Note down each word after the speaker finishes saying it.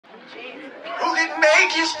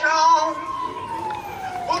make you strong,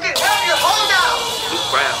 who can help you hold out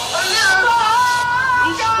a little longer.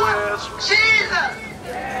 Jesus.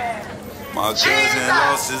 My cousin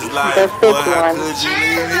lost his life. Boy, how could you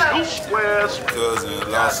leave me?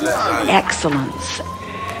 Cousin lost his life. Excellence.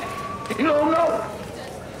 You don't know.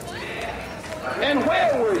 And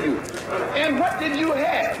where were you? And what did you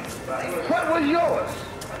have? What was yours?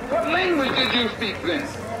 What language did you speak then?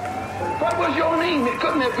 What was your name? It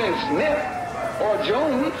couldn't have been Smith or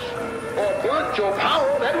Jones or Bunch or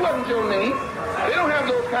Powell. That wasn't your name. They don't have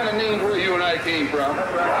those kind of names where you and I came from.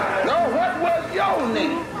 No, what was your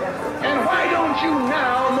name? And why don't you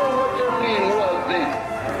now know what your name was then?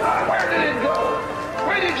 Where did it go?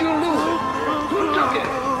 Where did you lose it? Who took it?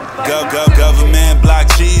 Government block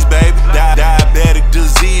cheese, baby. Diabetic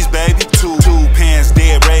disease, baby. Two parents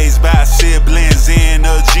dead, raised by siblings in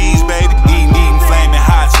the G's, baby. Eating flaming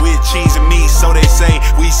hots with cheese and meat, so they say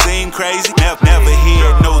we seem crazy. Never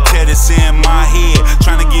heard no tennis in my head.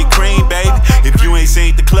 Trying to get cream, baby. If you ain't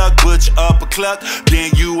seen the cluck, butch up a cluck,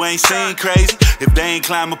 then you ain't seen crazy. If they ain't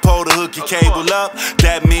climb a pole to hook your cable up,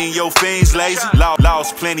 that mean your fiends lazy.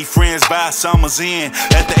 Lost plenty friends by summer's end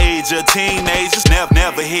at the age of teenagers.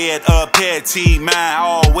 Never had a petty mind,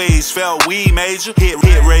 always felt we major. Hit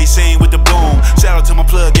racing with the boom. Shout out to my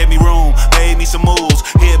plug, gave me room, made me some moves.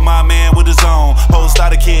 Hit my man with his own. Whole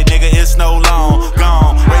starter kid, nigga, it's no long.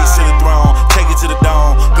 Gone, race to the throne, take it to the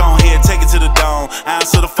dome. Go ahead, take it to the dome.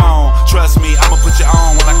 Answer the phone, trust me, I'ma put you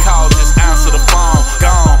on. When I call, just answer the phone.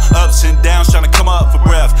 Gone, ups and downs, trying to come up for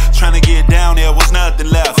breath. Trying to get down, there was nothing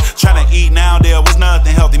left. Trying to eat now, there was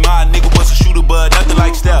nothing healthy. My nigga was a shooter, but nothing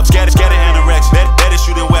like steps. Scatter anorex, better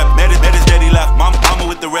shooting weapon. That is daddy left, mama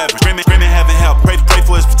with the reverend. Screaming heaven help, pray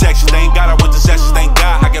for his protection. Thank God I went to sessions, thank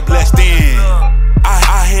God I got blessed in.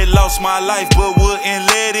 I had lost my life, but wouldn't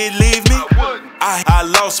let it leave me. I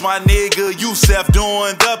lost my nigga Yusef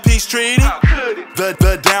doing the peace treaty.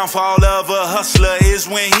 The downfall of a hustler is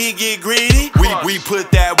when he get greedy. We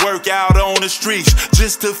put that work out on the streets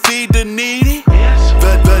just to feed the needy.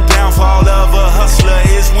 The downfall of a hustler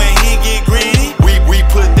is when he get greedy. We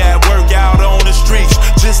put that work out on the streets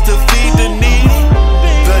just to feed the needy.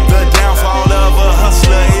 The downfall of a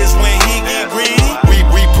hustler is when he get greedy.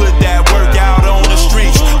 We put that work out on the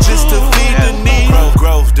streets just to feed the needy.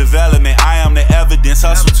 Growth, development, I am the evidence.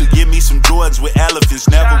 Hustle to give me some Jordans with elephants.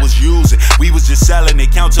 Never was using, we was just selling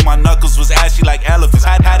it. Counting my knuckles was ashy like elephants.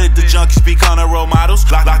 How did the junkies become the role models?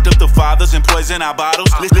 Locked up the fathers and poisoned our bottles.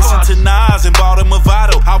 Listen to Nas and bought a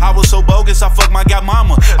Movado. I was so bogus, I fucked my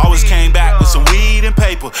godmama. Always came back with some weed and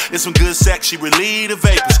paper. It's some good sex, she relieved the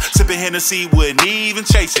vapors. Sipping Hennessy, wouldn't even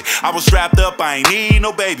chase it. I was strapped up, I ain't need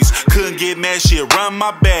no babies. Couldn't get mad, she'd run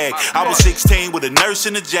my bag. I was 16 with a nurse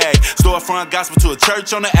in a jag. Storefront gospel to a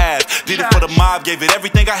church on the Ave. Did it for the mob, gave it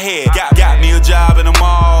everything I had. Got me a job in the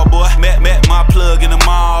mall, boy. Met my plug in the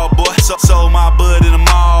mall, boy. Sold my bud in the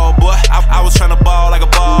mall, boy. I was tryna ball like a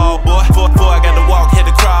ball, boy. Before I got to walk, had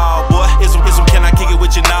to crawl, boy. It's some can I kick it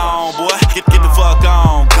with you now, boy? Get the fuck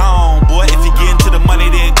on, gone, boy. If you get into the money,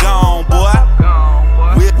 then gone, boy.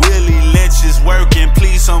 Willie Lynch is working,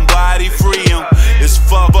 please somebody free him. It's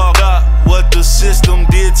fucked up what the system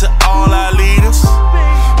did to all our leaders.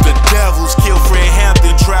 The devils killed Fred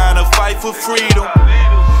Hampton trying to fight for freedom.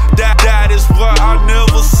 That is why I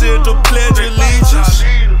never said the Pledge of Allegiance.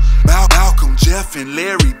 Malcolm, Jeff, and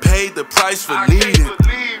Larry paid the price for leading.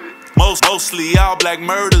 Mostly all black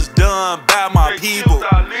murders done by my people.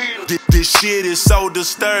 This shit is so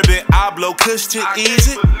disturbing, I blow kush to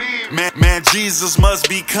ease it. Man, Jesus must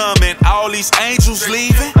be coming, all these angels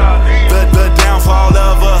leaving. The downfall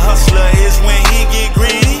of a hustler is when he get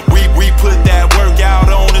greedy. We put that work out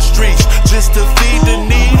on the streets just to feed the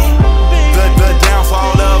needy. The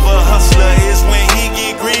downfall of a hustler is when he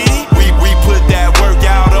get greedy. We put that work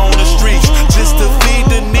out on the streets just to feed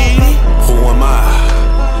the needy. Who am I?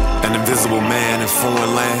 An invisible man in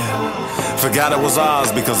foreign land. Forgot it was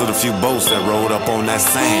ours because of the few boats that rode up on that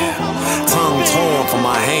sand. Tongue torn from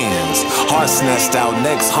my hands, heart snatched out,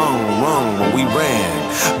 necks hung, wrung when we ran.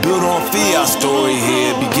 Built on fear, our story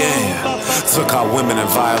here began. Took our women and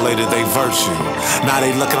violated their virtue. Now they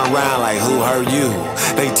looking around like who hurt you?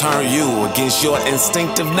 They turn you against your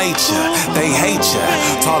instinctive nature. They hate you,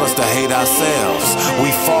 taught us to hate ourselves. We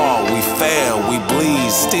fall, we fail, we bleed,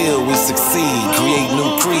 still we succeed. Create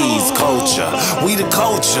new creeds, culture. We the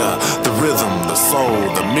culture, the rhythm, the soul,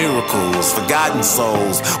 the miracles, forgotten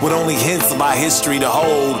souls with only hints of our history to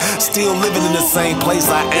hold. Still living in the same place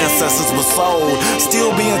our ancestors were sold.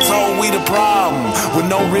 Still being told we the problem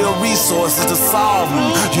with no real resource. resources to solve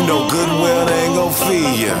them. You know good and well they ain't gon'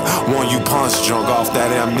 feed ya. Want you punch drunk off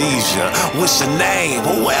that amnesia. What's your name?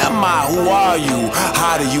 Who am I? Who are you?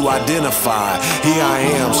 How do you identify? Here I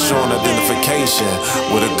am showing identification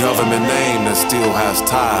with a government name that still has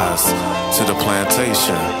ties to the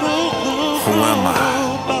plantation. Who am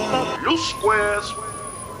I? You squares